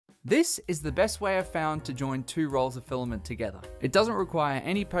This is the best way I've found to join 2 rolls of filament together. It doesn't require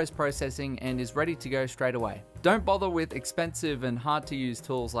any post-processing and is ready to go straight away. Don't bother with expensive and hard to use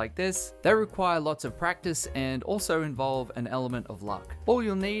tools like this. They require lots of practice and also involve an element of luck. All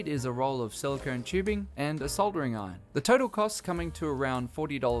you'll need is a roll of silicone tubing and a soldering iron. The total cost coming to around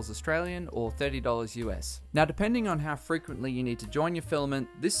 $40 Australian or $30 US. Now, depending on how frequently you need to join your filament,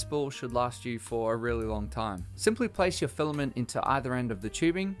 this spool should last you for a really long time. Simply place your filament into either end of the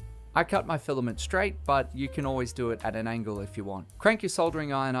tubing. I cut my filament straight, but you can always do it at an angle if you want. Crank your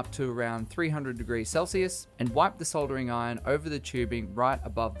soldering iron up to around 300 degrees Celsius and wipe the soldering iron over the tubing right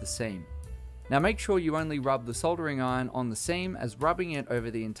above the seam. Now make sure you only rub the soldering iron on the seam, as rubbing it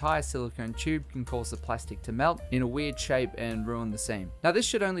over the entire silicone tube can cause the plastic to melt in a weird shape and ruin the seam. Now this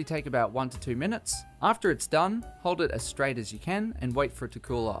should only take about 1 to 2 minutes. After it's done, hold it as straight as you can and wait for it to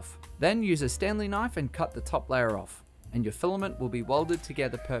cool off. Then use a Stanley knife and cut the top layer off, and your filament will be welded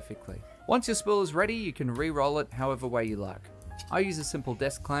together perfectly. Once your spool is ready, you can re-roll it however way you like. I use a simple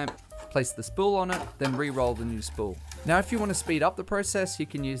desk clamp, place the spool on it, then re-roll the new spool. Now if you want to speed up the process, you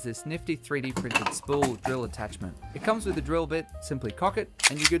can use this nifty 3D printed spool drill attachment. It comes with a drill bit, simply cock it,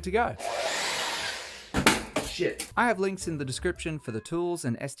 and you're good to go. Shit. I have links in the description for the tools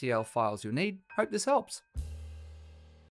and STL files you'll need. Hope this helps.